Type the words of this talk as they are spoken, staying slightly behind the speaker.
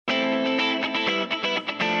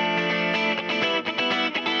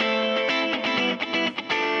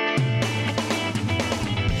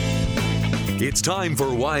It's time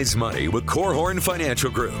for Wise Money with Korhorn Financial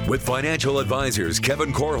Group with financial advisors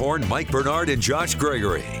Kevin Korhorn, Mike Bernard, and Josh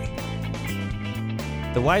Gregory.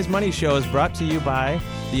 The Wise Money Show is brought to you by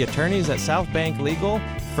the attorneys at South Bank Legal,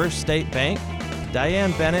 First State Bank,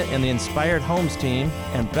 Diane Bennett and the Inspired Homes team,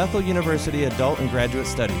 and Bethel University Adult and Graduate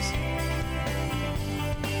Studies.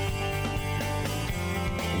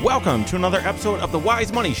 Welcome to another episode of the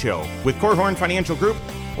Wise Money Show with Korhorn Financial Group,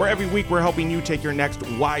 where every week we're helping you take your next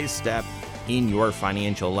wise step in your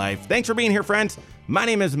financial life. Thanks for being here, friends. My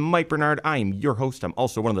name is Mike Bernard. I am your host. I'm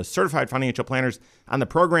also one of the certified financial planners on the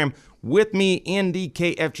program. With me in the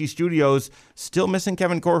KFG studios, still missing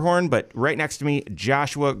Kevin Korhorn, but right next to me,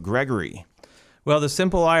 Joshua Gregory. Well, the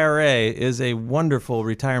Simple IRA is a wonderful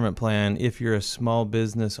retirement plan if you're a small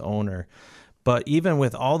business owner. But even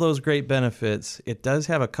with all those great benefits, it does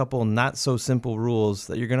have a couple not so simple rules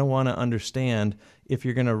that you're going to want to understand if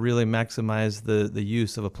you're going to really maximize the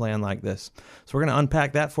use of a plan like this. So we're going to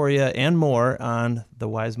unpack that for you and more on the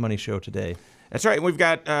Wise Money Show today. That's right. We've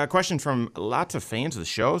got questions from lots of fans of the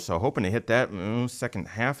show, so hoping to hit that second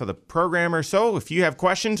half of the program or so. If you have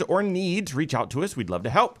questions or needs, reach out to us. We'd love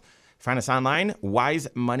to help. Find us online,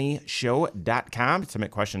 wisemoneyshow.com.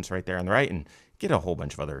 Submit questions right there on the right and get a whole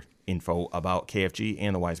bunch of other info about KFG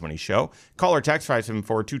and the Wise Money Show. Call or text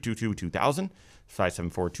 574-222-2000,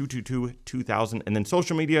 574-222-2000, and then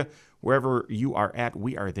social media, wherever you are at,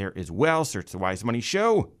 we are there as well. Search the Wise Money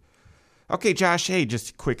Show. Okay, Josh, hey,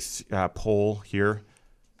 just a quick poll here.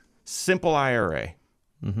 Simple IRA.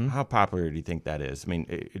 Mm-hmm. How popular do you think that is? I mean,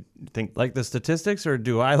 think like the statistics, or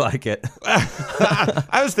do I like it?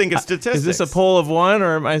 I was thinking statistics. Is this a poll of one,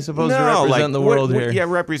 or am I supposed to represent the world here? Yeah,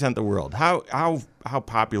 represent the world. How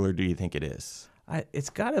popular do you think it is?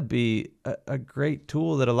 It's got to be a great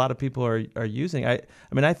tool that a lot of people are using. I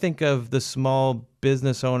mean, I think of the small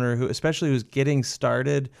business owner who's getting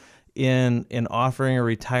started in offering a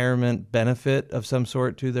retirement benefit of some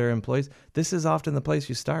sort to their employees. This is often the place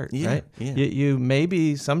you start, right? Yeah. You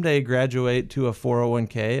maybe someday graduate to a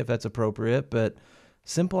 401k if that's appropriate, but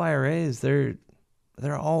simple IRAs, they're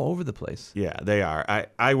all over the place. Yeah, they are.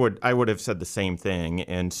 I would have said the same thing,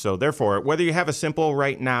 and so therefore, whether you have a simple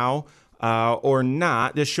right now or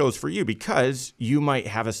not, this show's for you because you might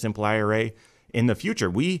have a simple IRA in the future.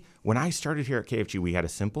 When I started here at KFG, we had a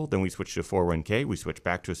simple, then we switched to a 401k, we switched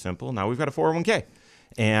back to a simple, now we've got a 401k.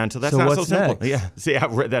 And so that's not so simple. Next? Yeah,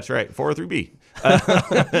 that's right. 403B.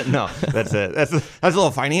 No, that's it. That's a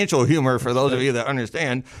little financial humor for those of you that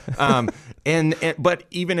understand. But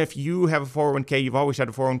even if you have a 401k, you've always had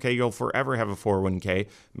a 401k, you'll forever have a 401k.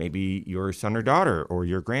 Maybe your son or daughter or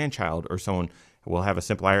your grandchild or someone will have a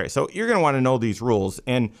simple IRA. So you're going to want to know these rules.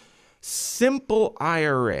 And simple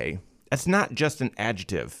IRA, that's not just an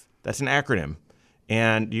adjective. That's an acronym.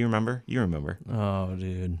 And do you remember? You remember. Oh,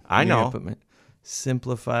 dude. I know.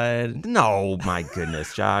 Simplified. No, my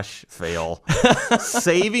goodness, Josh. Fail.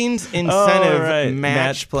 Savings Incentive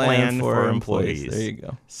Match Plan for Employees. There you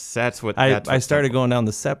go. That's what I started going down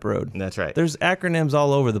the SEP road. That's right. There's acronyms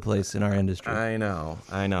all over the place in our industry. I know.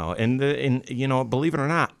 And believe it or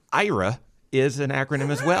not, IRA is an acronym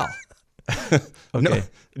as well. Okay.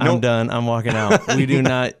 I'm done. I'm walking out.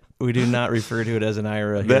 We do not refer to it as an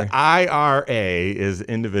IRA here. The IRA is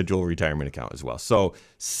individual retirement account as well. So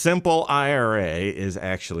simple IRA is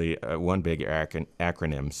actually one big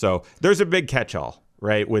acronym. So there's a big catch-all,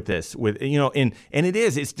 right, with this. And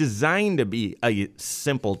it's designed to be a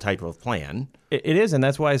simple type of plan. It is, and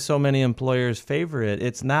that's why so many employers favor it.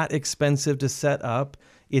 It's not expensive to set up.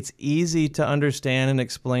 It's easy to understand and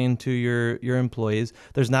explain to your employees.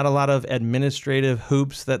 There's not a lot of administrative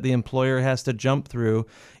hoops that the employer has to jump through.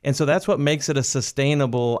 And so that's what makes it a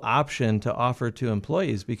sustainable option to offer to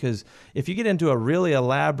employees. Because if you get into a really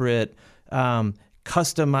elaborate, customized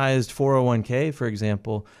 401k, for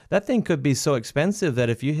example, that thing could be so expensive that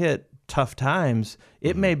if you hit tough times,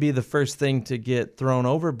 it may be the first thing to get thrown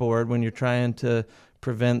overboard when you're trying to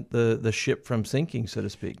prevent the ship from sinking, so to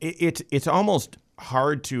speak. It's almost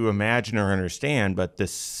hard to imagine or understand, but the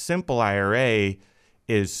simple IRA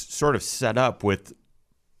is sort of set up with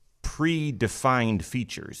predefined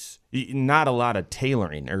features, not a lot of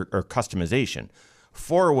tailoring or customization.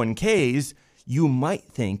 401ks, you might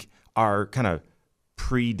think, are kind of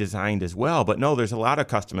pre-designed as well, but no, there's a lot of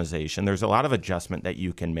customization. There's a lot of adjustment that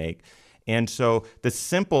you can make. And so the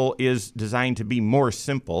simple is designed to be more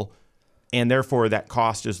simple, and therefore that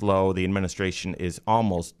cost is low. The administration is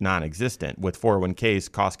almost non-existent. With 401ks,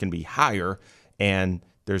 costs can be higher, and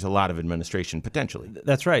there's a lot of administration potentially.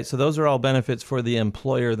 That's right. So those are all benefits for the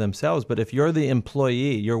employer themselves. But if you're the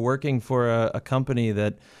employee, you're working for a company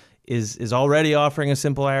that is already offering a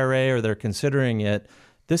simple IRA or they're considering it,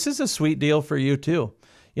 this is a sweet deal for you too.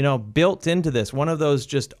 Built into this, one of those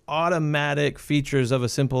just automatic features of a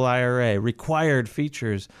simple IRA, required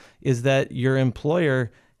features, is that your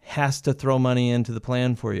employer has to throw money into the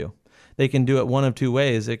plan for you. They can do it one of two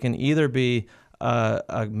ways. It can either be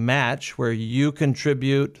a match where you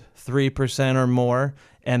contribute 3% or more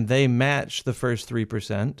and they match the first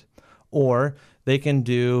 3%, or they can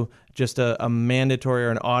do just a mandatory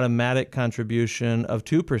or an automatic contribution of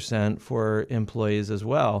 2% for employees as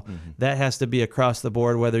well. Mm-hmm. That has to be across the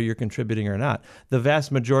board, whether you're contributing or not. The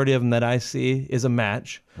vast majority of them that I see is a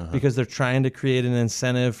match because they're trying to create an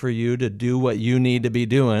incentive for you to do what you need to be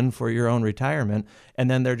doing for your own retirement. And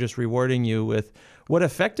then they're just rewarding you with what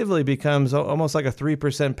effectively becomes almost like a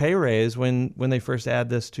 3% pay raise when they first add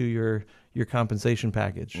this to your compensation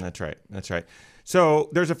package. That's right. So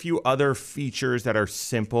there's a few other features that are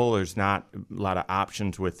simple. There's not a lot of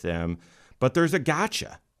options with them, but there's a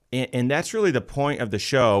gotcha. And that's really the point of the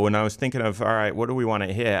show. When I was thinking of, all right, what do we want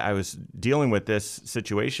to hit? I was dealing with this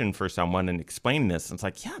situation for someone and explaining this. And it's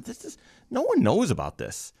like, yeah, no one knows about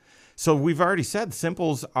this. So we've already said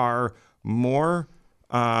simples are more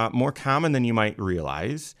common than you might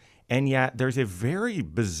realize. And yet there's a very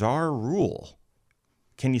bizarre rule.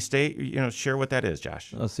 Can you share what that is,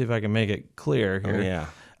 Josh? Let's see if I can make it clear here.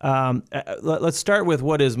 Oh, yeah. Let's start with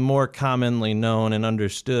what is more commonly known and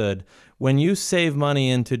understood. When you save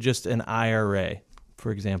money into just an IRA,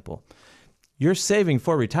 for example, you're saving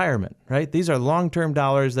for retirement, right? These are long-term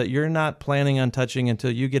dollars that you're not planning on touching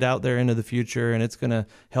until you get out there into the future, and it's going to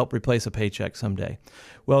help replace a paycheck someday.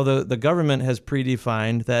 Well, the government has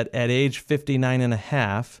predefined that at age 59 and a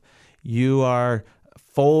half, you are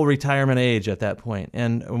full retirement age at that point.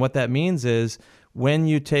 And what that means is when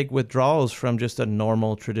you take withdrawals from just a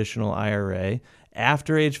normal traditional IRA,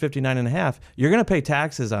 after age 59 and a half, you're going to pay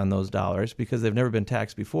taxes on those dollars because they've never been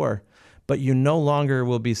taxed before, but you no longer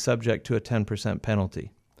will be subject to a 10%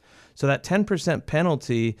 penalty. So that 10%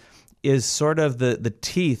 penalty is sort of the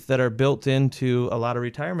teeth that are built into a lot of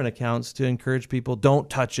retirement accounts to encourage people, don't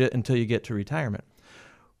touch it until you get to retirement.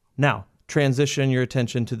 Now, transition your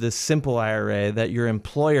attention to this simple IRA that your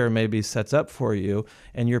employer maybe sets up for you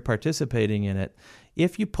and you're participating in it.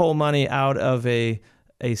 If you pull money out of a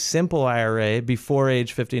simple IRA before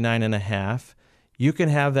age 59 and a half, you can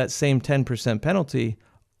have that same 10% penalty,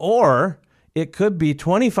 or it could be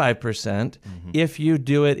 25% if you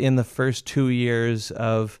do it in the first 2 years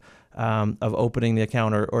of opening the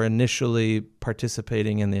account or initially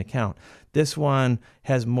participating in the account. This one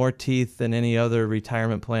has more teeth than any other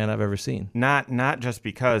retirement plan I've ever seen. Not just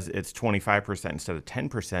because it's 25% instead of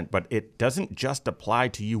 10%, but it doesn't just apply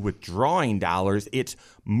to you withdrawing dollars. It's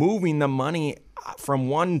moving the money from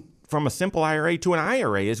a simple IRA to an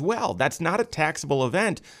IRA as well. That's not a taxable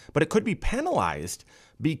event, but it could be penalized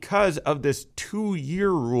because of this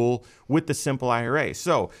 2-year rule with the simple IRA.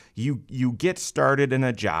 So you get started in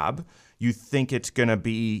a job, you think it's going to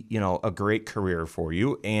be, a great career for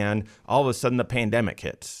you, and all of a sudden the pandemic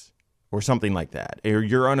hits or something like that, or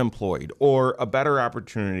you're unemployed, or a better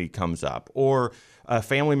opportunity comes up, or a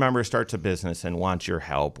family member starts a business and wants your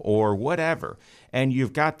help, or whatever. And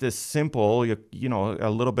you've got this simple, a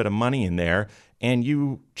little bit of money in there, and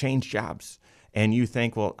you change jobs. And you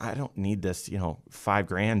think, well, I don't need this,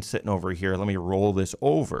 $5,000 sitting over here. Let me roll this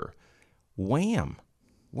over. Wham.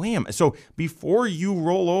 So before you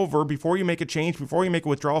roll over, before you make a change, before you make a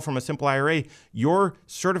withdrawal from a simple IRA, your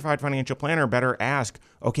certified financial planner better ask,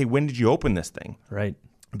 okay, when did you open this thing? Right.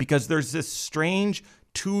 Because there's this strange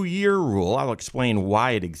 2-year rule. I'll explain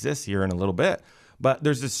why it exists here in a little bit. But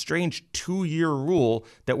there's this strange 2-year rule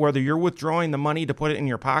that whether you're withdrawing the money to put it in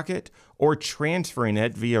your pocket or transferring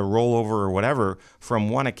it via rollover or whatever from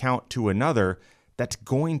one account to another, that's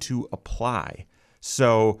going to apply.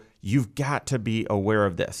 So you've got to be aware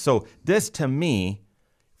of this. So this, to me,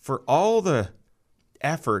 for all the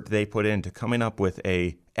effort they put into coming up with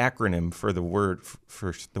a acronym for the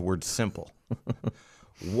word simple,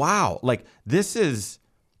 wow, like this is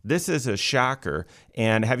a shocker.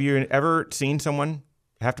 And have you ever seen someone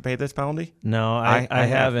have to pay this penalty? No, I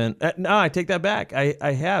haven't. No, I take that back.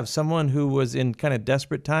 I have. Someone who was in kind of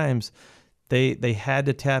desperate times, they had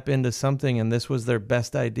to tap into something, and this was their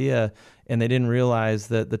best idea, and they didn't realize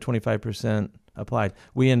that the 25% applied.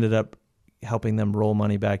 We ended up helping them roll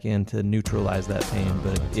money back in to neutralize that pain,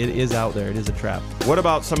 but it is out there. It is a trap. What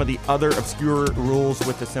about some of the other obscure rules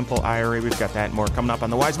with the simple IRA? We've got that and more coming up on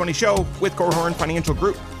the Wise Money Show with Korhorn Financial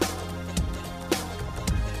Group.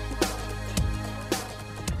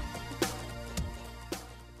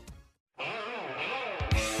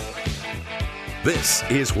 This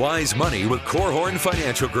is Wise Money with Korhorn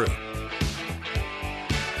Financial Group.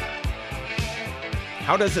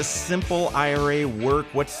 How does a simple IRA work?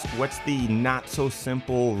 What's the not so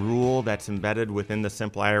simple rule that's embedded within the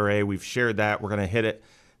simple IRA? We've shared that. We're going to hit it.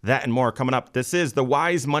 That and more coming up. This is the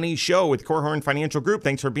Wise Money Show with Korhorn Financial Group.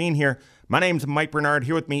 Thanks for being here. My name's Mike Bernard.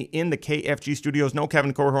 Here with me in the KFG studios. No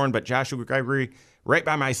Kevin Korhorn, but Joshua Gregory right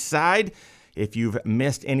by my side. If you've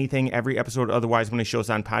missed anything, every episode of the Wise Money Show is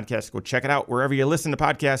on podcast. Go check it out wherever you listen to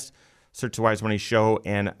podcasts. Search the Wise Money Show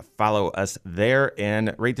and follow us there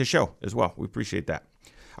and rate the show as well. We appreciate that.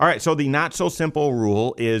 All right, so the not so simple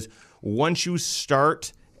rule is once you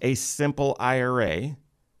start a simple IRA,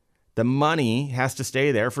 the money has to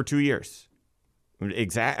stay there for 2 years. For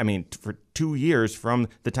 2 years from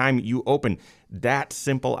the time you open that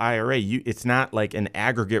simple IRA. It's not like an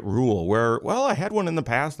aggregate rule where, well, I had one in the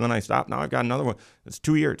past and then I stopped. Now I've got another one. It's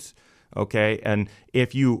 2 years, okay? And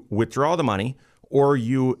if you withdraw the money or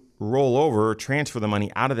you roll over or transfer the money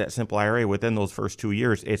out of that simple IRA within those first 2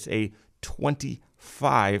 years, it's a 25%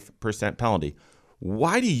 penalty.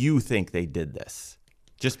 Why do you think they did this?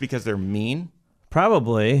 Just because they're mean?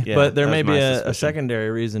 Probably, Yeah, but there may that's be my a suspicion.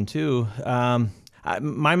 secondary reason too.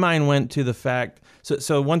 My mind went to the fact,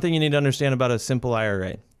 so one thing you need to understand about a simple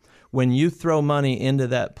IRA, when you throw money into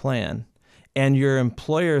that plan and your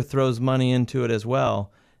employer throws money into it as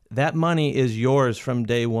well, that money is yours from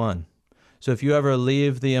day one. So if you ever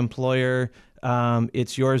leave the employer,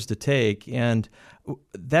 it's yours to take. And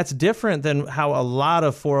that's different than how a lot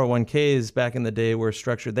of 401ks back in the day were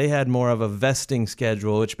structured. They had more of a vesting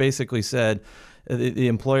schedule, which basically said the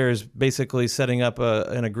employer is basically setting up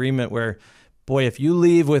an agreement where, boy, if you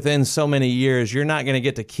leave within so many years, you're not going to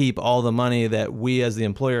get to keep all the money that we as the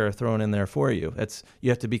employer are throwing in there for you.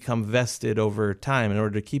 You have to become vested over time in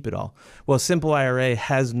order to keep it all. Well, simple IRA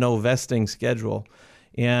has no vesting schedule.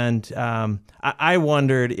 And I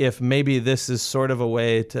wondered if maybe this is sort of a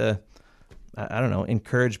way to, I don't know,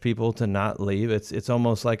 encourage people to not leave. It's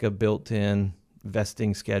almost like a built-in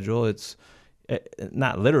vesting schedule. It's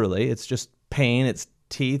not literally. It's just pain. It's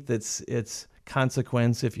teeth. It's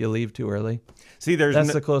consequence if you leave too early. See,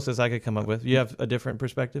 that's the closest I could come up with. You have a different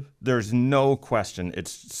perspective? There's no question.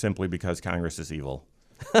 It's simply because Congress is evil.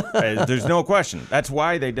 There's no question. That's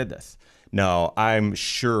why they did this. No, I'm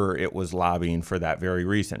sure it was lobbying for that very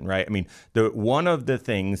reason, right? I mean, one of the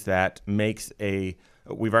things that makes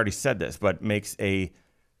we've already said this, but makes a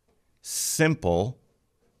simple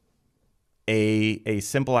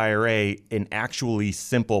IRA an actually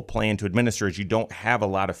simple plan to administer is you don't have a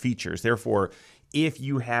lot of features. Therefore, if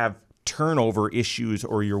you have turnover issues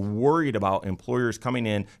or you're worried about employees coming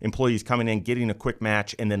in, getting a quick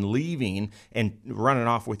match and then leaving and running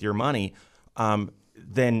off with your money,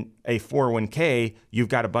 then a 401k, you've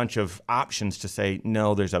got a bunch of options to say,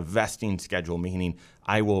 no, there's a vesting schedule, meaning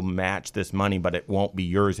I will match this money, but it won't be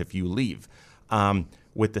yours if you leave.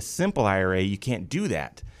 With the simple IRA, you can't do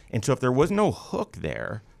that. And so if there was no hook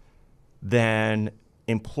there, then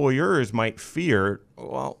employers might fear,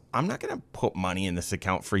 well, I'm not going to put money in this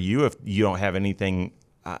account for you if you don't have anything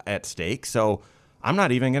at stake. So I'm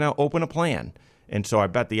not even going to open a plan. And so I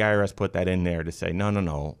bet the IRS put that in there to say,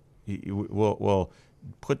 no. We'll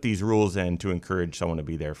put these rules in to encourage someone to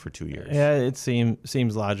be there for 2 years. Yeah, it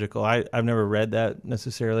seems logical. I've never read that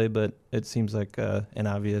necessarily, but it seems like an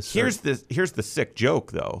obvious. Here's the sick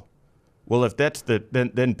joke, though. Well, if that's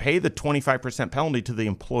then pay the 25% penalty to the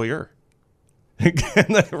employer,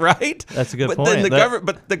 right? That's a good point. Then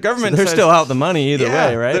the government they're says, still out the money either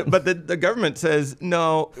way, right? But the government says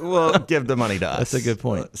no. We'll give the money to us. That's a good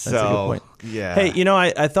point. So, That's a good point. Yeah.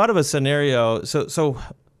 Hey, I thought of a scenario. So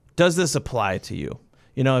does this apply to you?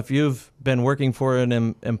 If you've been working for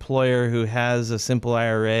an employer who has a simple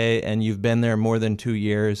IRA and you've been there more than 2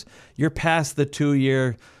 years, you're past the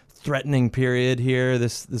 2-year threatening period here,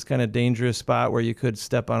 this kind of dangerous spot where you could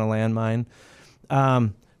step on a landmine.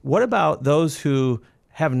 What about those who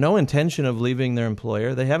have no intention of leaving their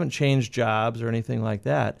employer? They haven't changed jobs or anything like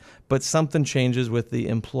that, but something changes with the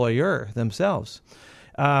employer themselves.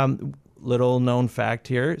 Little known fact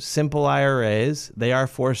here, simple IRAs, they are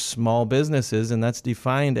for small businesses, and that's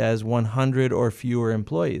defined as 100 or fewer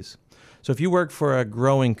employees. So if you work for a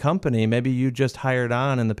growing company, maybe you just hired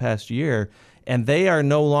on in the past year, and they are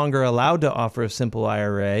no longer allowed to offer a simple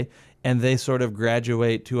IRA, and they sort of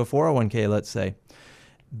graduate to a 401k, let's say.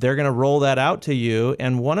 They're going to roll that out to you,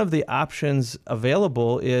 and one of the options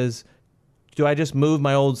available is, do I just move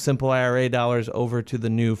my old simple IRA dollars over to the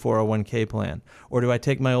new 401k plan? Or do I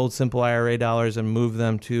take my old simple IRA dollars and move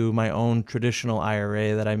them to my own traditional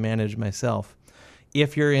IRA that I manage myself?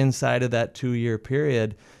 If you're inside of that 2-year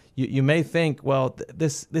period, you may think, well,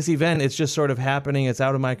 this event, it's just sort of happening. It's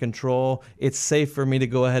out of my control. It's safe for me to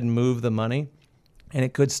go ahead and move the money. And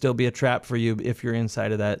it could still be a trap for you if you're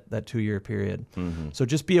inside of that 2-year period. So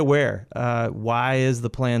just be aware. Why is the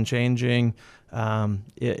plan changing?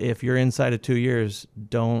 If you're inside of 2 years,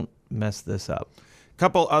 don't mess this up.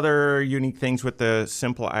 Couple other unique things with the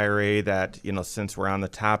simple IRA that, since we're on the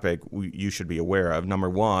topic, you should be aware of. Number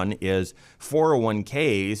one is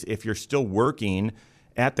 401ks. If you're still working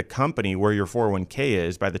at the company where your 401k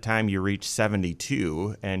is, by the time you reach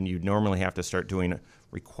 72, and you normally have to start doing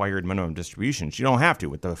required minimum distributions, you don't have to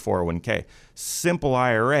with the 401k. Simple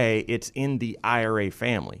IRA, it's in the IRA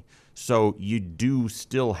family. So you do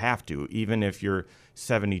still have to, even if you're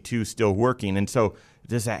 72 still working. And so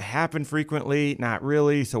does that happen frequently? Not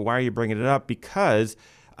really. So why are you bringing it up? Because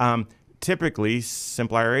typically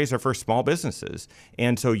simple IRAs are for small businesses.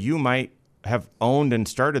 And so you might have owned and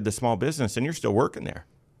started the small business and you're still working there.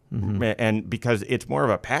 And because it's more of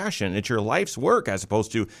a passion, it's your life's work as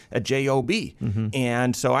opposed to a job.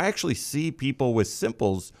 And so I actually see people with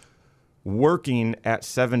simples working at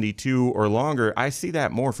 72 or longer. I see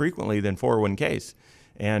that more frequently than 401ks.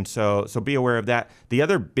 And so be aware of that. The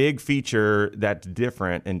other big feature that's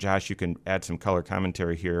different, and Josh, you can add some color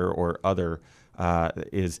commentary here or other,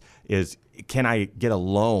 is can I get a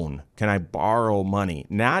loan? Can I borrow money?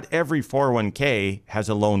 Not every 401k has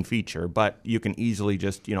a loan feature, but you can easily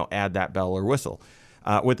just add that bell or whistle.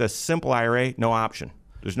 With a simple IRA, no option.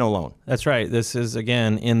 There's no loan. That's right. This is,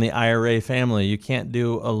 again, in the IRA family. You can't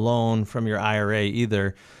do a loan from your IRA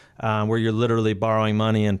either, where you're literally borrowing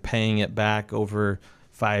money and paying it back over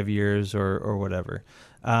 5 years or whatever.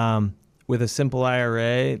 With a simple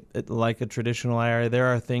IRA, like a traditional IRA, there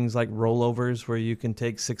are things like rollovers where you can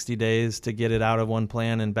take 60 days to get it out of one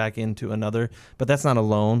plan and back into another, but that's not a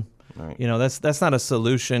loan. Right. That's not a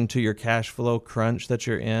solution to your cash flow crunch that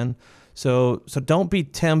you're in. So don't be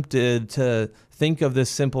tempted to think of this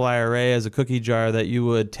simple IRA as a cookie jar that you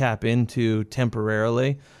would tap into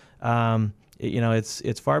temporarily.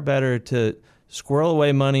 It's far better to squirrel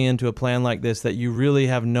away money into a plan like this that you really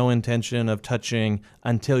have no intention of touching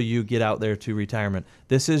until you get out there to retirement.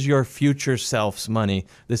 This is your future self's money.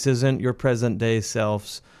 This isn't your present day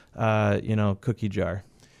self's, cookie jar.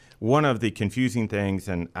 One of the confusing things,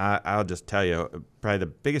 and I'll just tell you, probably the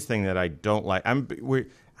biggest thing that I don't like, I'm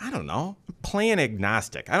plan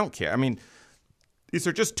agnostic. I don't care. I mean, these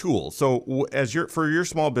are just tools. So for your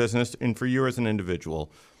small business and for you as an individual,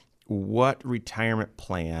 what retirement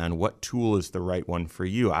plan, what tool is the right one for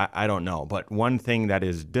you? I don't know. But one thing that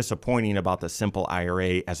is disappointing about the simple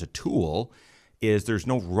IRA as a tool is there's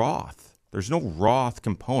no Roth. There's no Roth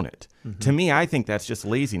component. To me, I think that's just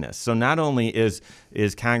laziness. So not only is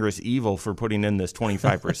Congress evil for putting in this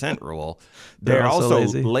 25% rule, they're also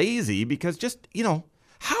lazy because just,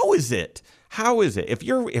 how is it? If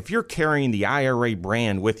you're carrying the IRA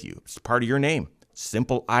brand with you, it's part of your name.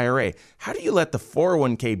 Simple IRA. How do you let the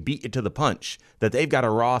 401k beat you to the punch that they've got a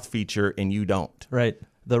Roth feature and you don't? Right.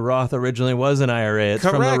 The Roth originally was an IRA. It's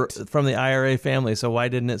correct. from the IRA family. So why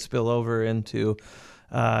didn't it spill over into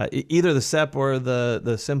either the SEP or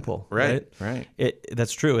the simple? Right.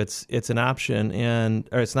 That's true. It's an option,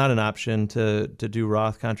 or it's not an option to do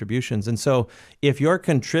Roth contributions. And so if you're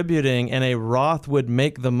contributing and a Roth would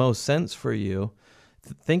make the most sense for you,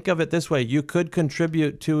 think of it this way. You could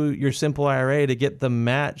contribute to your simple IRA to get the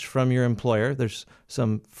match from your employer. There's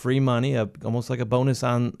some free money, almost like a bonus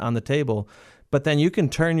on the table. But then you can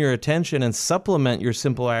turn your attention and supplement your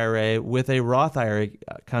simple IRA with a Roth IRA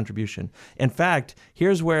contribution. In fact,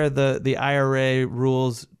 here's where the IRA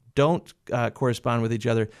rules don't correspond with each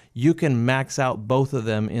other. You can max out both of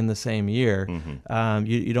them in the same year.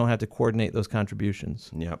 You don't have to coordinate those contributions.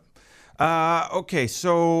 Yep. Okay,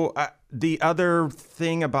 so the other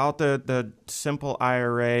thing about the simple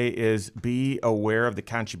IRA is be aware of the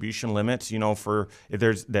contribution limits.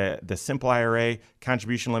 There's the simple IRA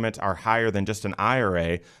contribution limits are higher than just an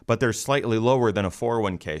IRA, but they're slightly lower than a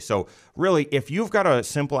 401k. So really, if you've got a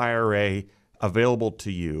simple IRA available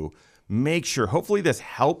to you, make sure, hopefully this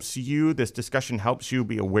discussion helps you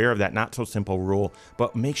be aware of that not so simple rule,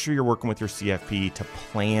 but make sure you're working with your CFP to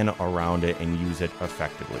plan around it and use it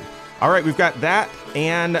effectively. All right, we've got that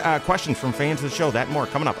and questions from fans of the show. That and more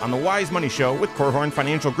coming up on the Wise Money Show with Korhorn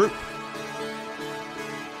Financial Group.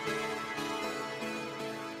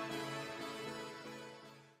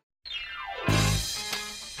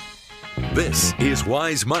 This is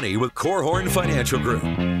Wise Money with Korhorn Financial Group.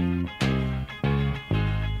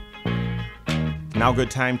 Now, good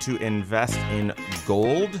time to invest in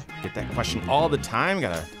gold. Get that question all the time.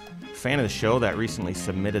 Got a fan of the show that recently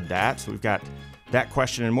submitted that. So we've got that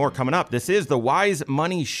question and more coming up. This is the Wise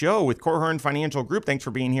Money Show with Korhorn Financial Group. Thanks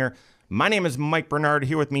for being here. My name is Mike Bernard.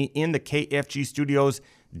 Here with me in the KFG studios,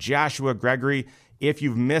 Joshua Gregory. If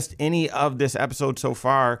you've missed any of this episode so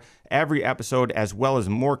far, every episode as well as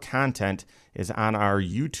more content is on our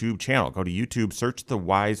YouTube channel. Go to YouTube, search The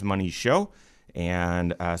Wise Money Show,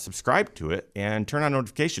 and subscribe to it and turn on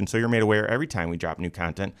notifications so you're made aware every time we drop new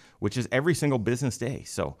content, which is every single business day.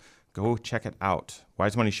 So go check it out.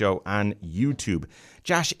 Wise Money Show on YouTube.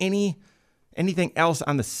 Josh, anything else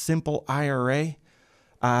on the simple IRA?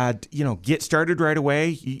 Get started right away.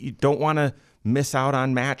 You don't want to miss out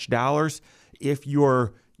on match dollars. If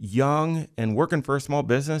you're young and working for a small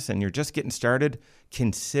business and you're just getting started,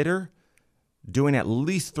 consider doing at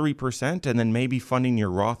least 3% and then maybe funding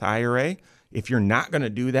your Roth IRA. If you're not going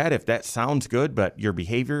to do that, if that sounds good, but your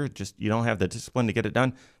behavior, you don't have the discipline to get it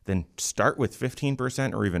done, then start with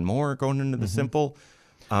 15% or even more going into the simple.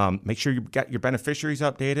 Make sure you've got your beneficiaries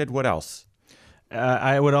updated. What else?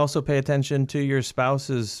 I would also pay attention to your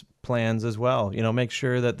spouse's plans as well. Make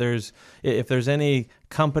sure that if there's any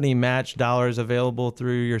company match dollars available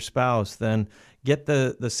through your spouse, then get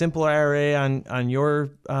the simple IRA on your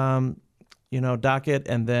docket,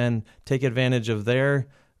 and then take advantage of their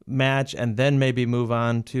match, and then maybe move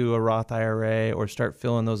on to a Roth IRA or start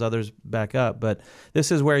filling those others back up. But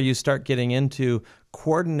this is where you start getting into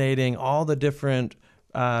coordinating all the different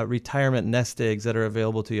retirement nest eggs that are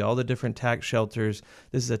available to you, all the different tax shelters.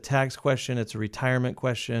 This is a tax question. It's a retirement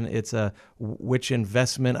question. It's which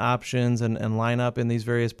investment options and line up in these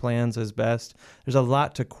various plans is best. There's a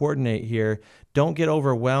lot to coordinate here. Don't get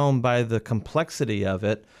overwhelmed by the complexity of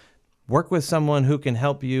it. Work with someone who can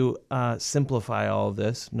help you simplify all of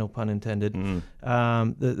this, no pun intended.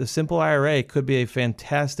 The simple IRA could be a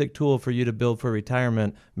fantastic tool for you to build for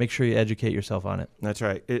retirement. Make sure you educate yourself on it. That's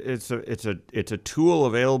right. It's a tool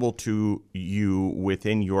available to you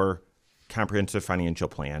within your comprehensive financial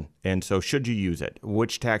plan. And so should you use it?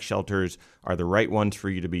 Which tax shelters are the right ones for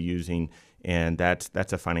you to be using? And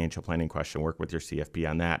that's a financial planning question. Work with your CFP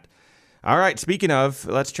on that. All right. Speaking of,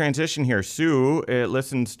 let's transition here. Sue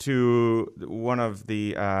listens to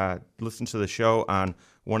the show on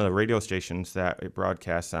one of the radio stations that it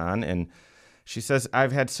broadcasts on, and she says,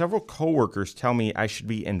 I've had several coworkers tell me I should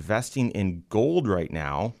be investing in gold right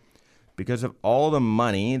now because of all the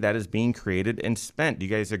money that is being created and spent. Do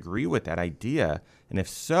you guys agree with that idea? And if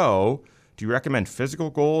so, do you recommend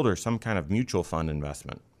physical gold or some kind of mutual fund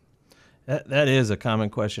investment? That is a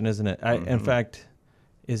common question, isn't it? In fact,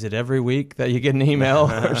 is it every week that you get an email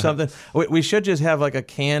or something? We should just have like a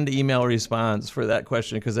canned email response for that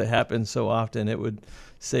question because it happens so often. It would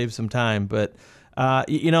save some time. But,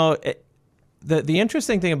 the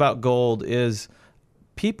interesting thing about gold is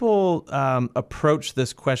people approach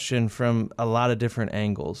this question from a lot of different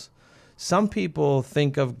angles. Some people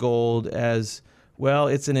think of gold as, well,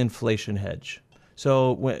 it's an inflation hedge.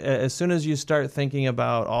 So as soon as you start thinking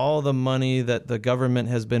about all the money that the government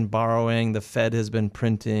has been borrowing, the Fed has been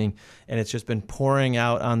printing, and it's just been pouring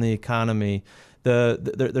out on the economy,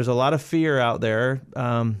 there's a lot of fear out there,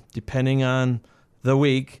 depending on the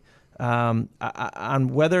week, on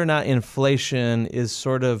whether or not inflation is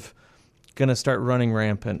sort of going to start running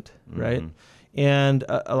rampant, right? And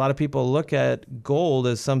a lot of people look at gold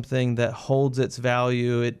as something that holds its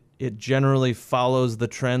value. It generally follows the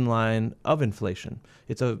trend line of inflation.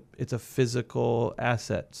 It's a physical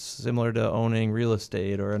asset, similar to owning real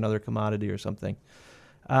estate or another commodity or something.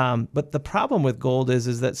 But the problem with gold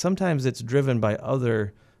is that sometimes it's driven by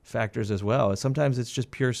other factors as well. Sometimes it's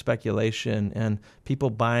just pure speculation and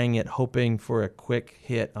people buying it hoping for a quick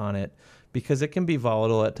hit on it because it can be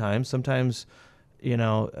volatile at times. Sometimes,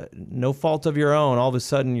 no fault of your own, all of a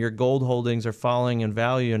sudden your gold holdings are falling in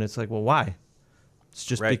value and it's like, well, why? It's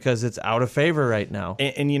just because it's out of favor right now.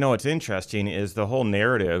 And what's interesting is the whole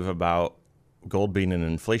narrative about gold being an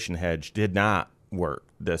inflation hedge did not work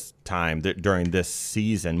this time during this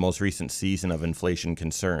season, most recent season of inflation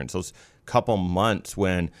concerns. Those couple months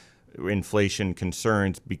when inflation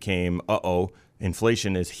concerns became,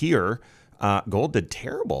 inflation is here, gold did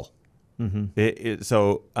terrible.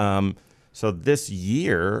 So this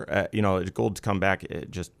year, gold's come back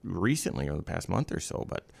just recently over the past month or so,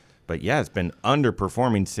 but yeah, it's been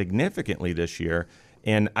underperforming significantly this year.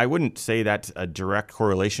 And I wouldn't say that's a direct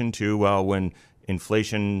correlation to, when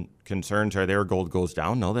inflation concerns are there, gold goes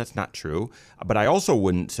down. No, that's not true. But I also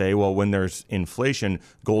wouldn't say, when there's inflation,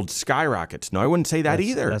 gold skyrockets. No, I wouldn't say that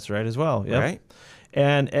either. That's right as well. Yep. Right.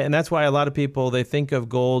 And that's why a lot of people, they think of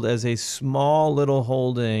gold as a small little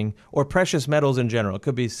holding, or precious metals in general. It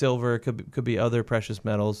could be silver, could be other precious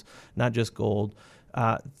metals, not just gold.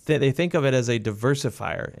 They think of it as a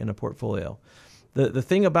diversifier in a portfolio. The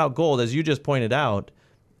thing about gold, as you just pointed out,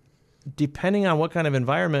 depending on what kind of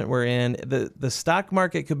environment we're in, the stock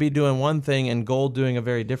market could be doing one thing and gold doing a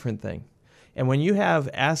very different thing. And when you have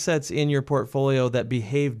assets in your portfolio that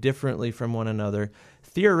behave differently from one another,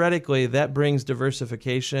 theoretically, that brings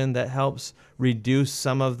diversification, that helps reduce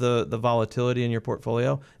some of the volatility in your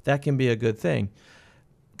portfolio. That can be a good thing.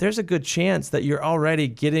 There's a good chance that you're already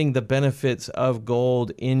getting the benefits of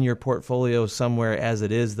gold in your portfolio somewhere as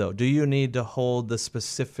it is, though. Do you need to hold the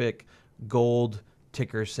specific gold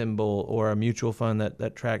ticker symbol or a mutual fund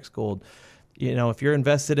that tracks gold? If you're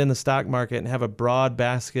invested in the stock market and have a broad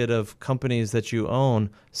basket of companies that you own,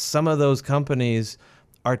 some of those companies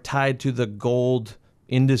are tied to the gold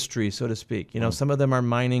industry, so to speak. Some of them are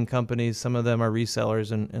mining companies, some of them are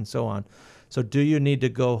resellers, and so on. So do you need to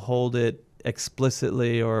go hold it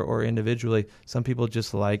explicitly or individually? Some people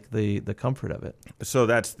just like the comfort of it. So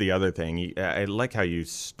that's the other thing. I like how you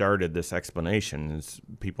started this explanation. Is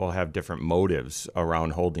people have different motives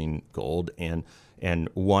around holding gold, and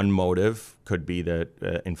one motive could be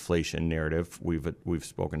the inflation narrative. We've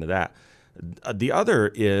spoken to that. The other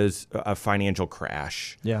is a financial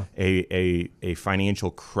crash, a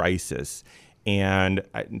financial crisis. And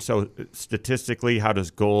so statistically, how does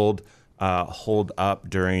gold hold up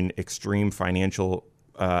during extreme financial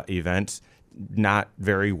events? Not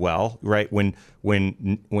very well, right? When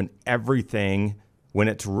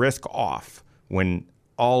it's risk off, when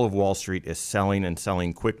all of Wall Street is selling and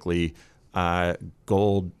selling quickly,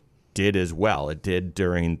 gold did as well. It did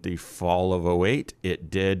during the fall of 2008. It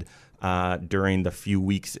did during the few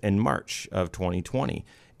weeks in March of 2020.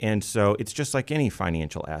 And so it's just like any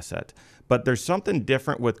financial asset. But there's something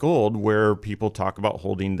different with gold where people talk about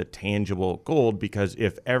holding the tangible gold, because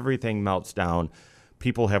if everything melts down,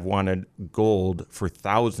 people have wanted gold for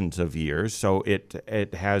thousands of years. So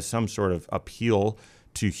it has some sort of appeal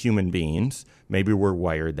to human beings. Maybe we're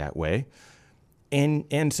wired that way.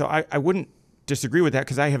 And so I wouldn't disagree with that,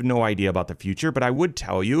 because I have no idea about the future. But I would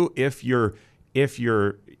tell you, if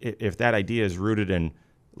that idea is rooted in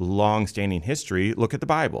long-standing history, look at the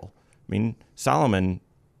Bible. I mean, Solomon,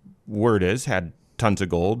 word is, had tons of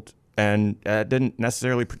gold, and didn't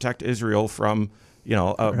necessarily protect Israel from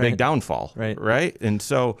big downfall, right? And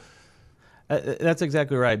so that's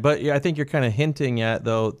exactly right. But I think you're kind of hinting at,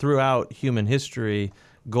 though, throughout human history,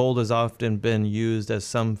 gold has often been used as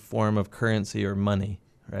some form of currency or money,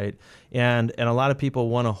 right? And a lot of people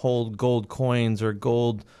want to hold gold coins or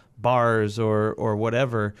gold bars or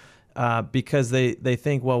whatever, because they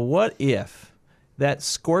think, well, what if that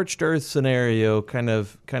scorched earth scenario kind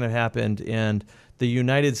of happened and the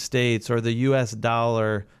United States or the U.S.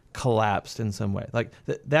 dollar collapsed in some way? Like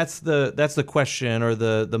that's the question or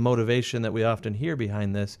the motivation that we often hear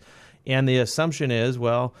behind this. And the assumption is,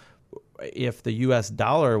 well, if the U.S.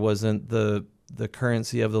 dollar wasn't the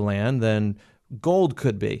currency of the land, then gold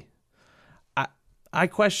could be. I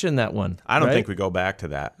question that one. I don't think we go back to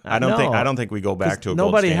that. I don't think we go back to a gold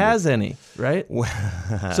nobody standard. has any, right?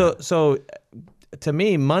 So to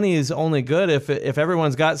me, money is only good if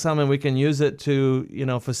everyone's got some and we can use it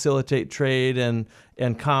to facilitate trade and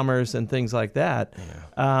commerce and things like that.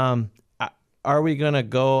 Yeah. Are we going to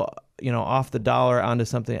go off the dollar onto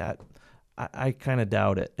something? I kind of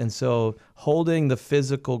doubt it. And so holding the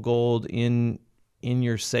physical gold in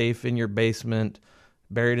your safe, in your basement,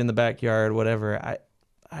 buried in the backyard, whatever,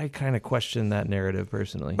 I kind of question that narrative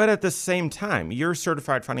personally. But at the same time, your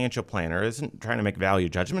certified financial planner isn't trying to make value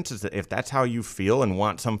judgments. Is that if that's how you feel and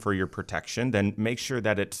want some for your protection, then make sure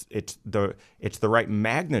that it's the right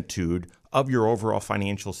magnitude of your overall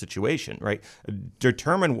financial situation, right?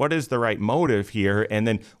 Determine what is the right motive here, and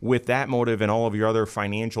then with that motive and all of your other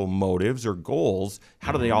financial motives or goals,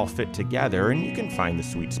 how do they all fit together? And you can find the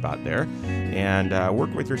sweet spot there and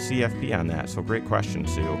work with your CFP on that. So great question,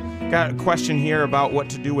 Sue. Got a question here about what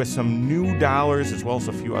to do with some new dollars, as well as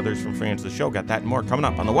a few others from fans of the show. Got that and more coming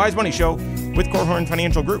up on the Wise Money Show with Korhorn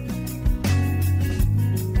Financial Group.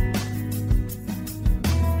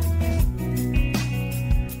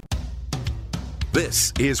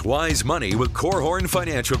 This is Wise Money with Korhorn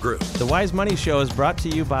Financial Group. The Wise Money Show is brought to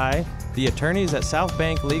you by the attorneys at South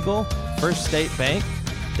Bank Legal, First State Bank,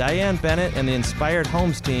 Diane Bennett and the Inspired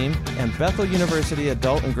Homes team, and Bethel University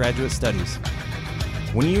Adult and Graduate Studies.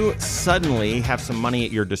 When you suddenly have some money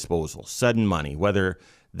at your disposal, sudden money, whether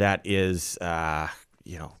that is an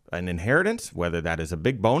inheritance, whether that is a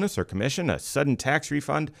big bonus or commission, a sudden tax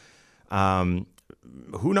refund,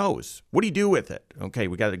 who knows? What do you do with it? Okay,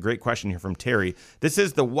 we got a great question here from Terry. This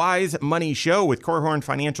is the Wise Money Show with Korhorn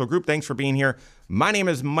Financial Group. Thanks for being here. My name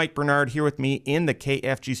is Mike Bernard, here with me in the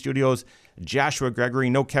KFG studios. Joshua Gregory,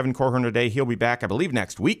 no Kevin Korhorn today. He'll be back, I believe,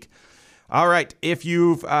 next week. All right, if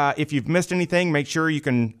you've missed anything, make sure you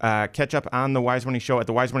can catch up on the Wise Money Show at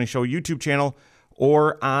the Wise Money Show YouTube channel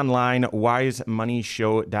or online,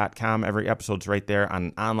 wisemoneyshow.com. Every episode's right there on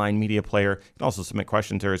an online media player. You can also submit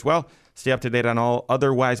questions there as well. Stay up to date on all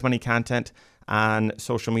other Wise Money content on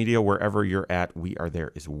social media. Wherever you're at, we are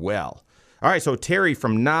there as well. All right, so Terry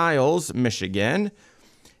from Niles, Michigan.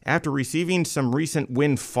 After receiving some recent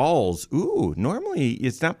windfalls, normally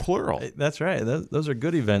it's not plural. That's right. Those are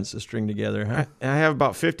good events to string together, huh? I have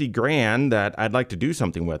about $50,000 that I'd like to do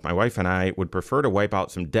something with. My wife and I would prefer to wipe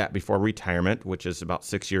out some debt before retirement, which is about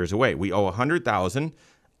 6 years away. We owe $100,000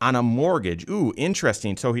 on a mortgage.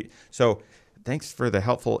 Interesting. So thanks for the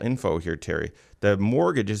helpful info here, Terry. The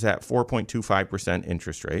mortgage is at 4.25%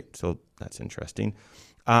 interest rate, so that's interesting.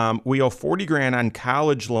 We owe $40,000 on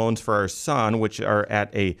college loans for our son, which are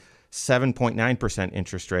at a 7.9%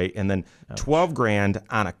 interest rate, and then $12,000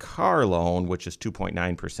 on a car loan, which is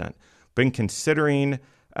 2.9%. Been considering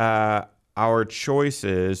our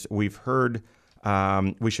choices. We've heard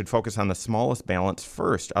we should focus on the smallest balance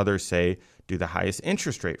first. Others say do the highest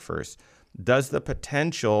interest rate first. Does the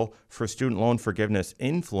potential for student loan forgiveness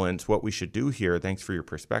influence what we should do here? Thanks for your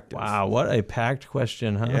perspective. Wow, what a packed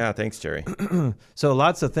question, huh? Yeah, thanks, Terry. So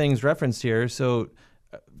lots of things referenced here. So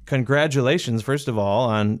congratulations, first of all,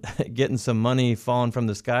 on getting some money falling from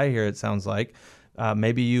the sky here, it sounds like.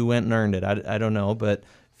 Maybe you went and earned it. I don't know, but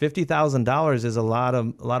 $50,000 is a lot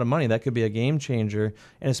of money. That could be a game changer,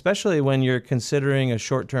 and especially when you're considering a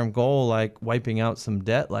short-term goal like wiping out some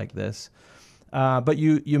debt like this. But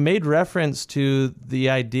you made reference to the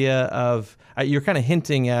idea of, you're kind of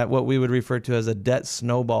hinting at what we would refer to as a debt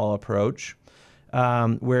snowball approach,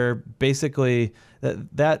 where basically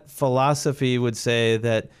that philosophy would say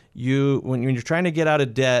that when you're trying to get out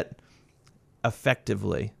of debt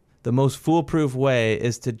effectively, the most foolproof way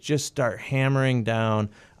is to just start hammering down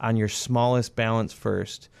on your smallest balance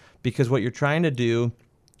first. Because what you're trying to do,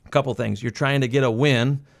 a couple things, you're trying to get a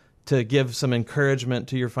win to give some encouragement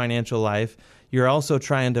to your financial life. You're also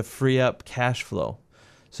trying to free up cash flow.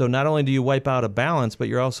 So not only do you wipe out a balance, but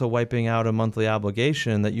you're also wiping out a monthly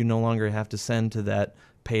obligation that you no longer have to send to that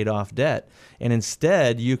paid off debt. And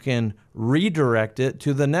instead, you can redirect it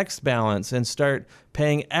to the next balance and start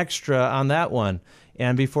paying extra on that one.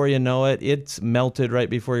 And before you know it, it's melted right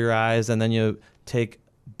before your eyes. And then you take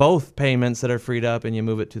both payments that are freed up and you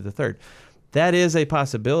move it to the third. That is a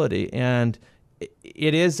possibility. And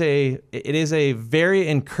it is a very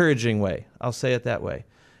encouraging way. I'll say it that way.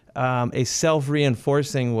 A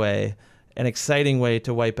self-reinforcing way, an exciting way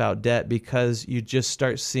to wipe out debt because you just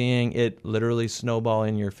start seeing it literally snowball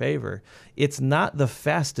in your favor. It's not the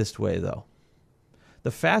fastest way, though.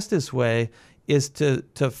 The fastest way is to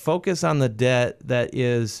focus on the debt that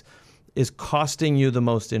is costing you the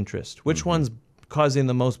most interest. Which one's causing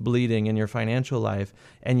the most bleeding in your financial life,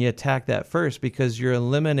 and you attack that first because you're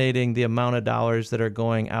eliminating the amount of dollars that are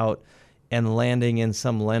going out and landing in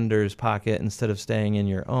some lender's pocket instead of staying in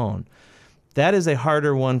your own. That is a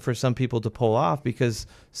harder one for some people to pull off because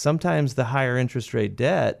sometimes the higher interest rate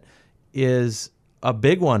debt is a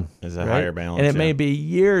big one. Is a higher balance. And it may be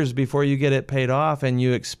years before you get it paid off and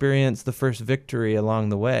you experience the first victory along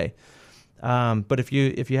the way. But if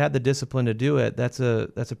you had the discipline to do it, that's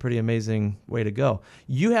a pretty amazing way to go.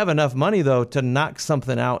 You have enough money though to knock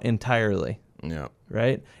something out entirely. Yeah.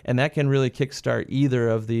 Right? And that can really kickstart either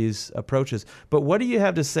of these approaches. But what do you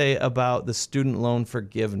have to say about the student loan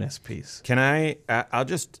forgiveness piece? I'll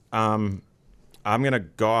just I'm going to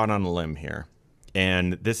go out on a limb here.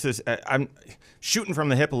 And this is I'm shooting from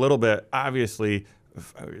the hip a little bit. Obviously,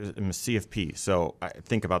 I'm a CFP, so I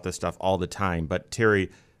think about this stuff all the time. But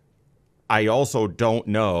Terry, I also don't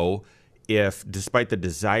know if, despite the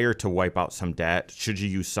desire to wipe out some debt, should you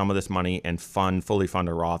use some of this money and fully fund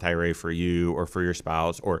a Roth IRA for you or for your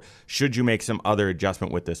spouse, or should you make some other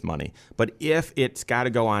adjustment with this money? But if it's got to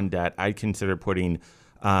go on debt, I'd consider putting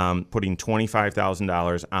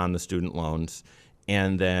 $25,000 on the student loans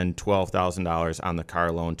and then $12,000 on the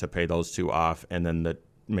car loan to pay those two off, and then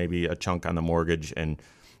maybe a chunk on the mortgage. And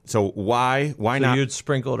so why not? So you'd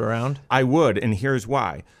sprinkle it around? I would, and here's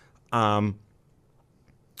why.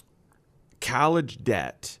 College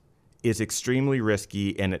debt is extremely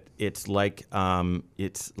risky, and it's like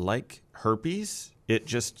herpes. It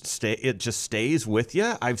just stays with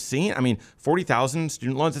you. I've seen. 40,000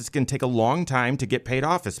 student loans. It's going to take a long time to get paid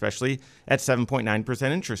off, especially at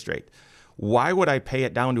 7.9% interest rate. Why would I pay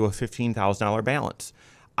it down to a $15,000 balance?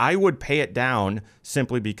 I would pay it down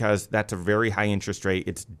simply because that's a very high interest rate.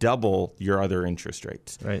 It's double your other interest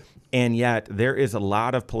rates. Right. And yet there is a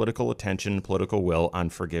lot of political attention, political will on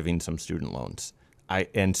forgiving some student loans.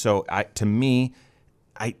 I'd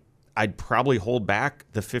probably hold back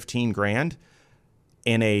the $15,000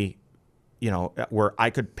 in a where I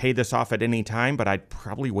could pay this off at any time, but I'd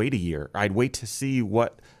probably wait a year. I'd wait to see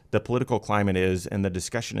what the political climate is and the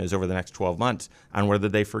discussion is over the next 12 months on whether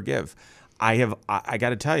they forgive. I got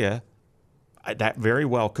to tell you, that very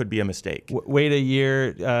well could be a mistake. Wait a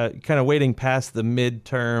year, kind of waiting past the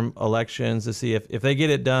midterm elections to see if they get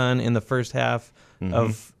it done in the first half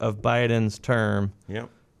of Biden's term. Yep.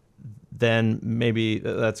 Then maybe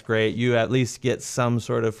that's great. You at least get some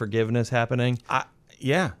sort of forgiveness happening.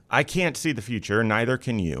 I can't see the future. Neither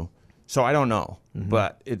can you. So I don't know.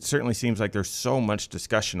 But it certainly seems like there's so much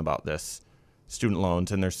discussion about this, student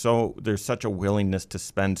loans, and there's such a willingness to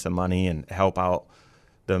spend some money and help out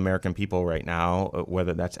the American people right now,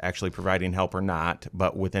 whether that's actually providing help or not,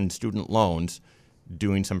 but within student loans,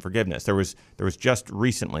 doing some forgiveness. There was just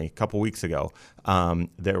recently, a couple weeks ago,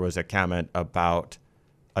 there was a comment about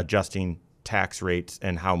adjusting tax rates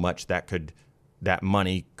and how much that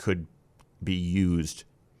money could be used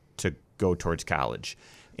to go towards college.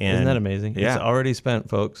 And isn't that amazing? Yeah. It's already spent,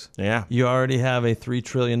 folks. Yeah. You already have a $3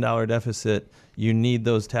 trillion deficit. You need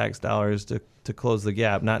those tax dollars to close the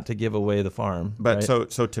gap, not to give away the farm. But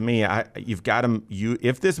right? so to me, you've got to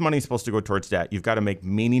if this money is supposed to go towards debt, you've got to make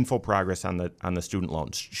meaningful progress on the student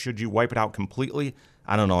loans. Should you wipe it out completely?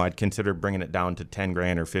 I don't know. I'd consider bringing it down to 10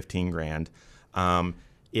 grand or 15 grand.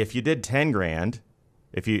 If you did 10 grand,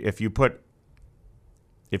 if you put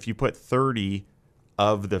 30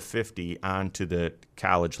 of the 50 onto the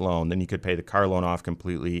college loan, then you could pay the car loan off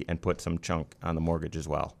completely and put some chunk on the mortgage as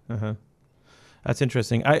well. That's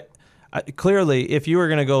interesting. I clearly, if you were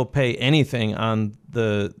going to go pay anything on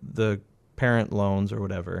the parent loans or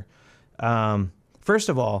whatever, first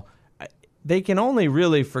of all, they can only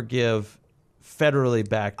really forgive federally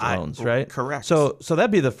backed loans, right? Correct. So that'd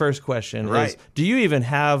be the first question. Right. Is, do you even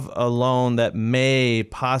have a loan that may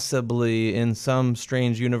possibly, in some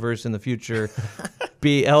strange universe in the future,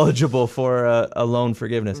 be eligible for a loan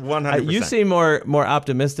forgiveness? 100%. You seem more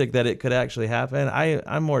optimistic that it could actually happen.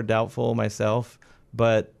 I'm more doubtful myself,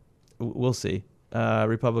 but we'll see.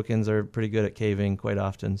 Republicans are pretty good at caving quite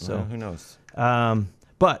often. So who knows?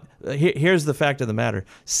 But here's the fact of the matter.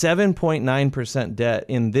 7.9% debt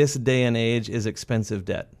in this day and age is expensive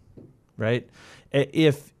debt, right?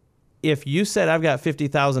 If you said I've got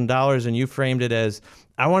 $50,000 and you framed it as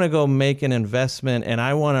I want to go make an investment and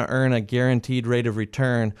I want to earn a guaranteed rate of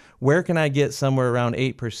return, where can I get somewhere around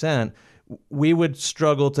 8%? We would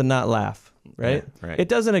struggle to not laugh, right? Yeah, right. It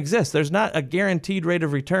doesn't exist. There's not a guaranteed rate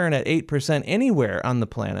of return at 8% anywhere on the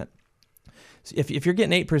planet. If you're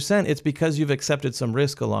getting 8%, it's because you've accepted some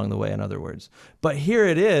risk along the way, in other words. But here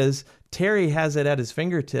it is. Terry has it at his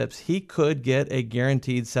fingertips. He could get a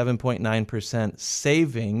guaranteed 7.9%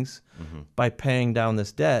 savings by paying down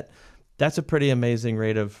this debt. That's a pretty amazing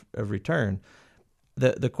rate of return.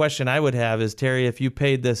 The question I would have is, Terry, if you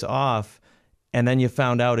paid this off and then you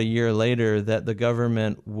found out a year later that the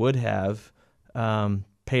government would have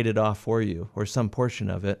paid it off for you or some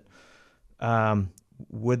portion of it,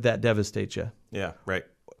 would that devastate you? Yeah, right.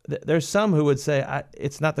 There's some who would say,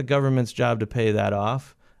 it's not the government's job to pay that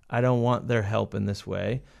off. I don't want their help in this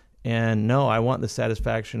way. And no, I want the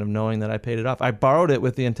satisfaction of knowing that I paid it off. I borrowed it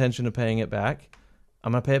with the intention of paying it back.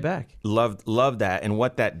 I'm going to pay it back. Love that. And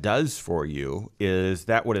what that does for you is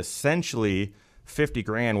that would essentially, 50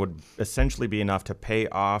 grand would essentially be enough to pay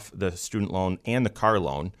off the student loan and the car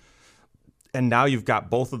loan. And now you've got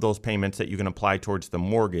both of those payments that you can apply towards the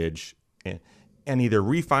mortgage and either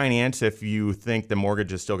refinance if you think the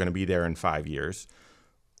mortgage is still going to be there in 5 years,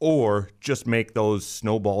 or just make those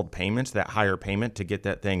snowballed payments, that higher payment, to get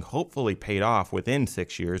that thing hopefully paid off within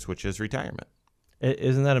 6 years, which is retirement.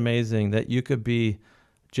 Isn't that amazing that you could be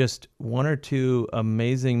just one or two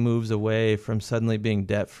amazing moves away from suddenly being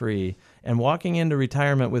debt-free? And walking into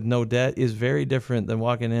retirement with no debt is very different than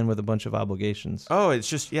walking in with a bunch of obligations. Oh, it's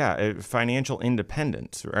just, financial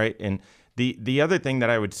independence, right? And the other thing that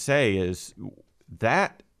I would say is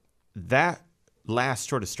that last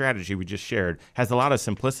sort of strategy we just shared has a lot of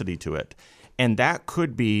simplicity to it. And that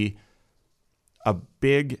could be a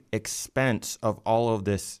big expense of all of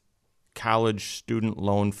this college student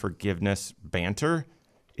loan forgiveness banter,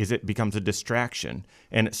 is it becomes a distraction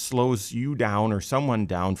and it slows you down or someone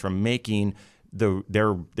down from making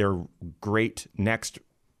their great next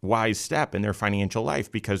wise step in their financial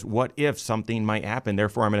life. Because what if something might happen?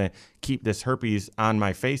 Therefore, I'm going to keep this herpes on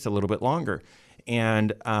my face a little bit longer.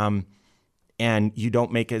 And you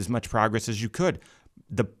don't make as much progress as you could.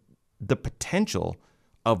 The potential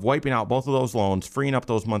of wiping out both of those loans, freeing up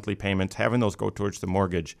those monthly payments, having those go towards the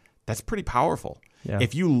mortgage, that's pretty powerful. Yeah.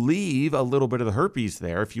 If you leave a little bit of the herpes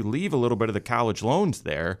there, if you leave a little bit of the college loans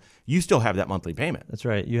there, you still have that monthly payment. That's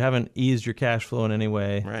right. You haven't eased your cash flow in any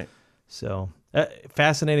way. Right. So,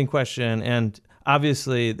 fascinating question. And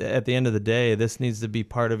obviously, at the end of the day, this needs to be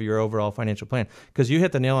part of your overall financial plan, because you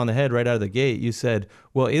hit the nail on the head right out of the gate. You said,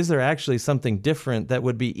 well, is there actually something different that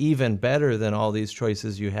would be even better than all these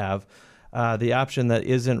choices you have? The option that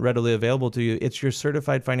isn't readily available to you, it's your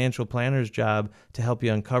certified financial planner's job to help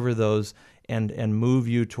you uncover those and move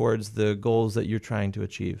you towards the goals that you're trying to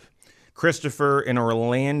achieve. Christopher in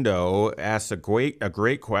Orlando asked a great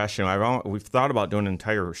question. We've thought about doing an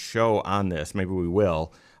entire show on this. Maybe we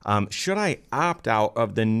will. Should I opt out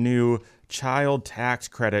of the new child tax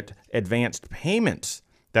credit advanced payments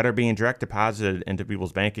that are being direct deposited into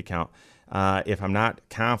people's bank account if I'm not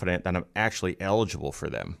confident that I'm actually eligible for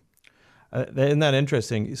them? Isn't that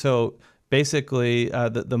interesting? So basically,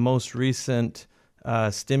 the most recent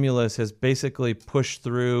stimulus has basically pushed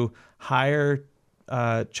through higher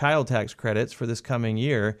child tax credits for this coming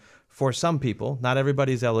year for some people. Not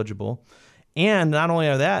everybody's eligible. And not only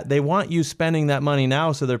are that, they want you spending that money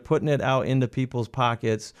now, so they're putting it out into people's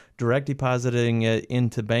pockets, direct depositing it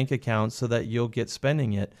into bank accounts so that you'll get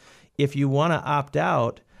spending it. If you want to opt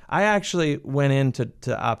out, I actually went in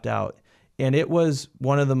to opt out, and it was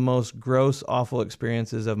one of the most gross, awful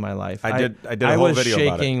experiences of my life. I did a whole video about it.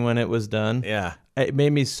 I was shaking when it was done. Yeah. It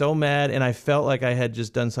made me so mad, and I felt like I had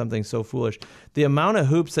just done something so foolish. The amount of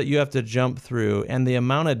hoops that you have to jump through and the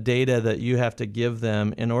amount of data that you have to give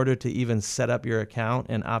them in order to even set up your account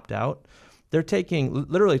and opt out, they're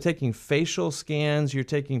literally taking facial scans. You're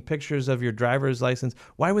taking pictures of your driver's license.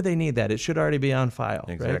 Why would they need that? It should already be on file.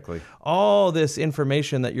 Exactly. Right? All this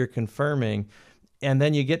information that you're confirming, and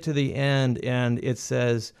then you get to the end, and it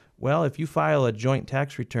says, well, if you file a joint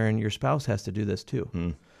tax return, your spouse has to do this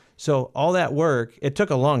too. So all that work, it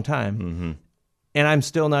took a long time, and I'm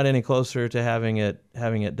still not any closer to having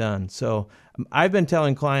it done. So I've been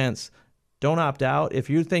telling clients, don't opt out. If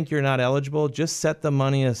you think you're not eligible, just set the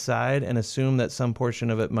money aside and assume that some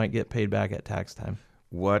portion of it might get paid back at tax time.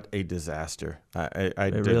 What a disaster! It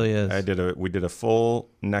really is. We did a full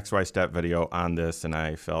Next Right Step video on this, and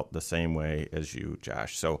I felt the same way as you,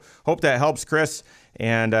 Josh. So hope that helps, Chris.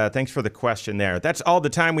 And thanks for the question there. That's all the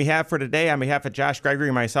time we have for today. On behalf of Josh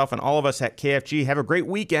Gregory, myself, and all of us at KFG, have a great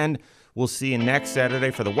weekend. We'll see you next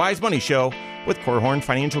Saturday for the Wise Money Show with Korhorn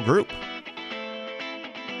Financial Group.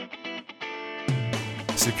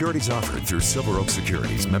 Securities offered through Silver Oak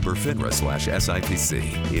Securities, member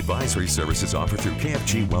FINRA/SIPC. Advisory services offered through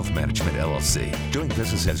KFG Wealth Management, LLC. Doing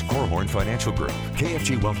business as Korhorn Financial Group.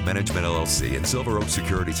 KFG Wealth Management, LLC and Silver Oak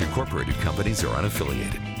Securities Incorporated companies are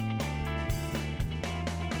unaffiliated.